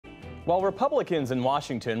While Republicans in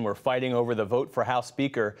Washington were fighting over the vote for House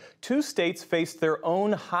Speaker, two states faced their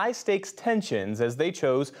own high-stakes tensions as they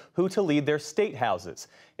chose who to lead their state houses.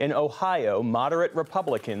 In Ohio, moderate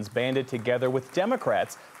Republicans banded together with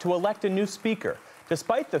Democrats to elect a new speaker,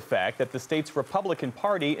 despite the fact that the state's Republican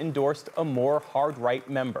Party endorsed a more hard-right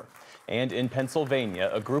member. And in Pennsylvania,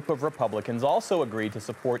 a group of Republicans also agreed to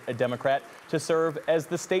support a Democrat to serve as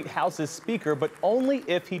the state house's speaker, but only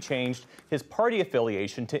if he changed his party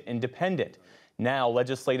affiliation to independent. Now,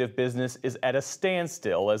 legislative business is at a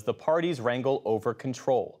standstill as the parties wrangle over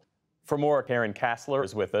control. For more, Karen Kasler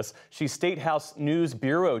is with us. She's State House News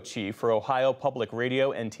Bureau Chief for Ohio Public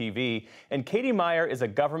Radio and TV. And Katie Meyer is a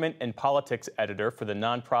government and politics editor for the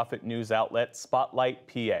nonprofit news outlet Spotlight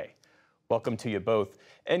PA. Welcome to you both.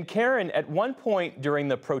 And Karen, at one point during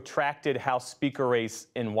the protracted House Speaker race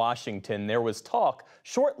in Washington, there was talk,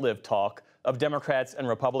 short-lived talk, of Democrats and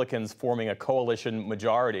Republicans forming a coalition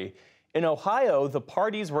majority. In Ohio, the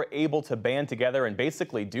parties were able to band together and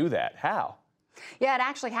basically do that. How? Yeah, it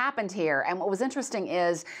actually happened here. And what was interesting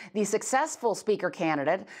is the successful speaker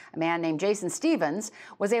candidate, a man named Jason Stephens,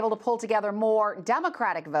 was able to pull together more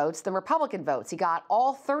Democratic votes than Republican votes. He got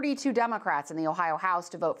all 32 Democrats in the Ohio House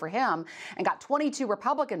to vote for him and got 22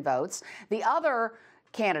 Republican votes. The other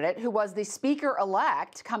candidate, who was the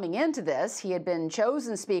speaker-elect coming into this, he had been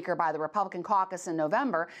chosen speaker by the Republican caucus in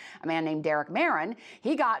November, a man named Meyer,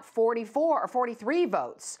 he got 44 or 43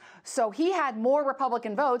 votes. So he had more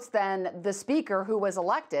Republican votes than the speaker who was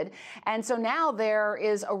elected. And so now there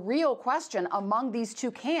is a real question among these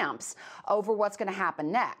two camps over what's going to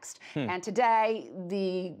happen next. And today,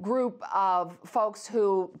 the group of folks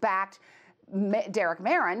who backed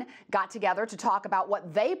Meyer got together to talk about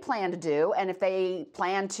what they plan to do and if they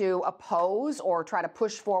plan to oppose or try to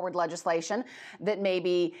push forward legislation that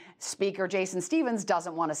maybe Speaker Jason Stephens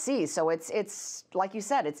doesn't want to see. So it's like you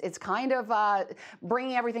said, it's kind of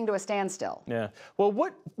bringing everything to a standstill. Yeah. Well,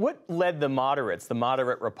 what led the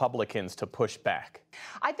moderate Republicans to push back?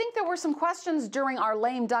 I think there were some questions during our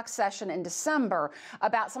lame duck session in December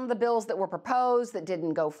about some of the bills that were proposed that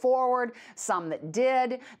didn't go forward, some that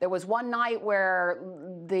did. There was one night where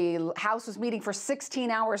the House was meeting for 16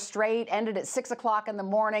 hours straight, ended at 6 o'clock in the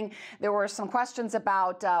morning. There were some questions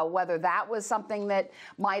about whether that was something that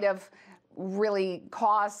might have really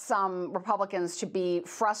caused some Republicans to be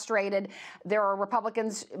frustrated. There are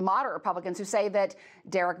Republicans, moderate Republicans, who say that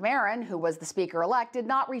Meyer, who was the speaker-elect, did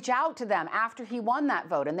not reach out to them after he won that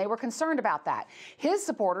vote, and they were concerned about that. His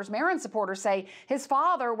supporters, Meyer's supporters, say his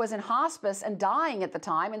father was in hospice and dying at the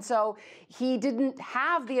time, and so he didn't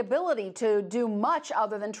have the ability to do much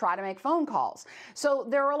other than try to make phone calls. So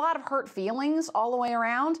there are a lot of hurt feelings all the way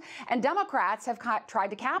around, and Democrats have tried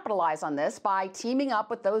to capitalize on this by teaming up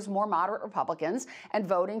with those more moderate Republicans and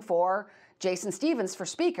voting for Jason Stephens for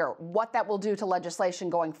Speaker. What that will do to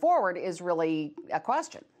legislation going forward is really a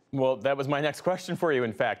question. Well, that was my next question for you,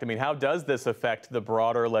 in fact. I mean, how does this affect the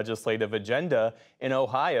broader legislative agenda in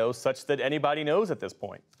Ohio such that anybody knows at this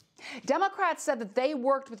point? Democrats said that they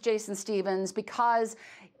worked with Jason Stephens because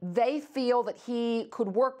they feel that he could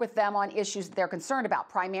work with them on issues that they're concerned about,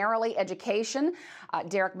 primarily education.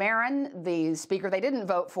 Meyer, the speaker they didn't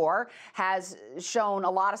vote for, has shown a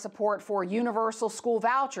lot of support for universal school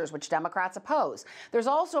vouchers, which Democrats oppose. There's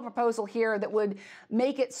also a proposal here that would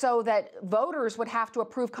make it so that voters would have to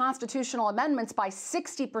approve constitutional amendments by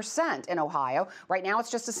 60% in Ohio. Right now, it's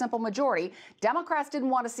just a simple majority. Democrats didn't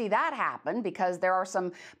want to see that happen because there are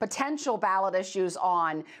some potential ballot issues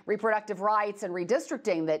on reproductive rights and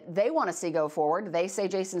redistricting that they want to see go forward. They say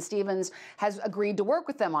Jason Stephens has agreed to work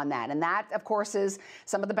with them on that. And that, of course, is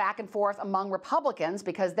some of the back and forth among Republicans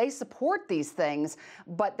because they support these things,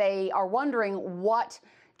 but they are wondering what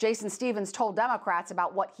Jason Stephens told Democrats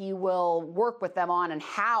about what he will work with them on and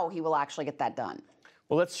how he will actually get that done.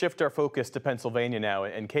 Well, let's shift our focus to Pennsylvania now.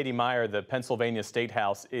 And Katie Meyer, the Pennsylvania State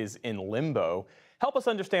House is in limbo. Help us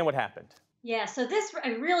understand what happened. Yeah, so this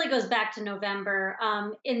really goes back to November.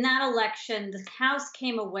 In that election, the House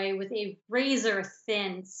came away with a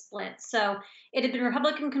razor-thin split. So it had been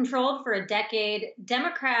Republican-controlled for a decade.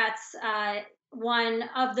 Democrats won,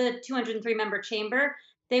 of the 203-member chamber,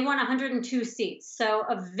 they won 102 seats, so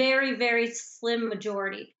a very, very slim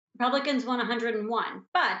majority. Republicans won 101.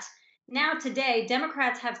 But now today,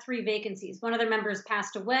 Democrats have 3 vacancies. One of their members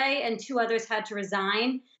passed away, and 2 others had to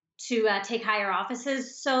resign to take higher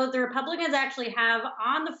offices. So the Republicans actually have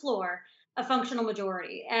on the floor a functional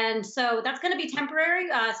majority. And so that's going to be temporary.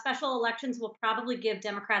 Special elections will probably give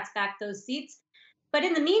Democrats back those seats. But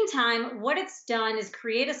in the meantime, what it's done is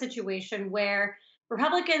create a situation where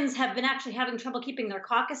Republicans have been actually having trouble keeping their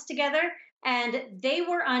caucus together And they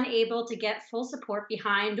were unable to get full support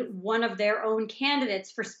behind one of their own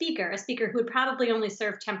candidates for speaker, a speaker who would probably only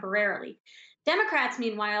serve temporarily. Democrats,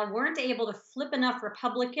 meanwhile, weren't able to flip enough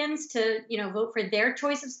Republicans to, vote for their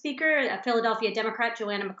choice of speaker, a Philadelphia Democrat,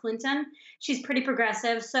 Joanna McClinton. She's pretty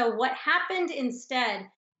progressive. So what happened instead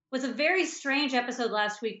was a very strange episode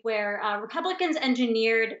last week where Republicans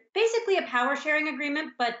engineered basically a power sharing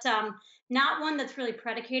agreement, but not one that's really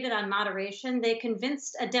predicated on moderation. They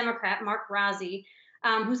convinced a Democrat, Mark Rossi,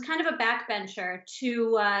 who's kind of a backbencher,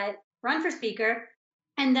 to run for speaker.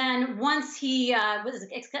 And then once he was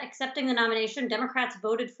accepting the nomination, Democrats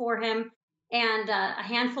voted for him, and a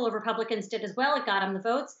handful of Republicans did as well. It got him the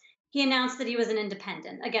votes. He announced that he was an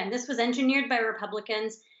independent. Again, this was engineered by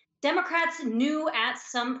Republicans. Democrats knew at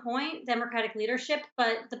some point, Democratic leadership,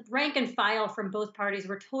 but the rank and file from both parties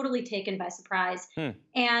were totally taken by surprise.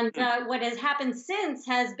 And what has happened since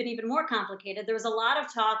has been even more complicated. There was a lot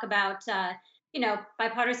of talk about,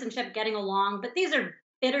 bipartisanship, getting along, but these are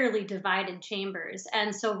bitterly divided chambers.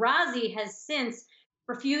 And so Razi has since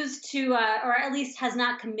refused to, or at least has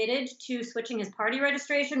not committed to switching his party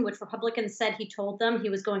registration, which Republicans said he told them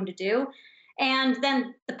he was going to do. And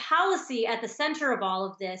then the policy at the center of all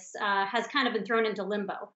of this has kind of been thrown into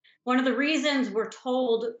limbo. One of the reasons we're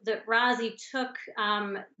told that Razi took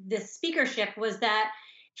this speakership was that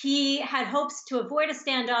he had hopes to avoid a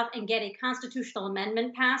standoff and get a constitutional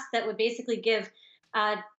amendment passed that would basically give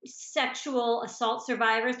sexual assault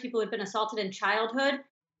survivors, people who had been assaulted in childhood,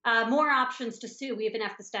 more options to sue, even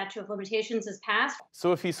if the statute of limitations is passed.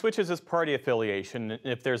 So if he switches his party affiliation,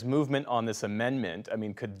 if there's movement on this amendment, I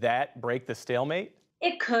mean, could that break the stalemate?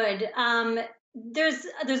 It could. There's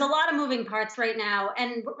a lot of moving parts right now,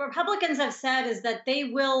 and what Republicans have said is that they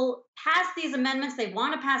will pass these amendments. They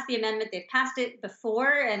want to pass the amendment. They've passed it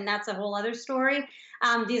before, and that's a whole other story.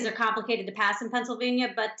 These are complicated to pass in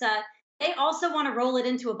Pennsylvania, but they also want to roll it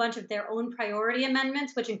into a bunch of their own priority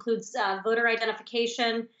amendments, which includes voter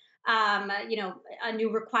identification, a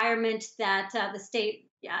new requirement that the state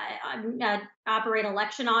operate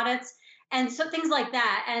election audits, and so things like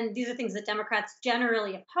that. And these are things that Democrats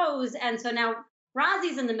generally oppose. And so now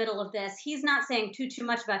Razi's in the middle of this. He's not saying too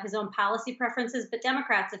much about his own policy preferences, but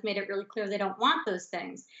Democrats have made it really clear they don't want those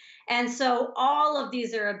things. And so all of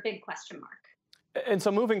these are a big question mark. And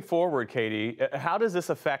so moving forward, Katie, how does this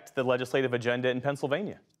affect the legislative agenda in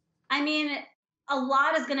Pennsylvania? I mean, a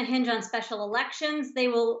lot is going to hinge on special elections. They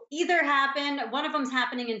will either happen, one of them's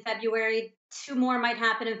happening in February, two more might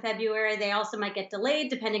happen in February. They also might get delayed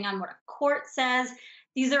depending on what a court says.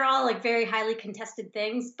 These are all very highly contested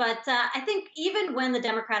things. But I think even when the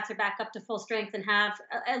Democrats are back up to full strength and have,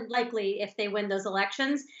 likely if they win those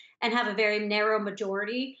elections, and have a very narrow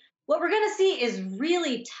majority, what we're going to see is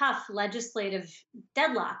really tough legislative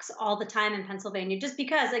deadlocks all the time in Pennsylvania, just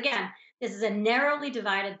because, again, this is a narrowly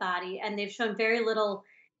divided body, and they've shown very little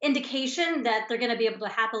indication that they're going to be able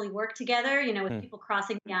to happily work together, with people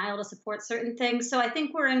crossing the aisle to support certain things. So I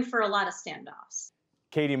think we're in for a lot of standoffs.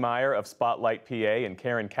 Katie Meyer of Spotlight PA and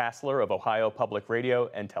Karen Kasler of Ohio Public Radio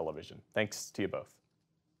and Television. Thanks to you both.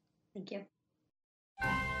 Thank you.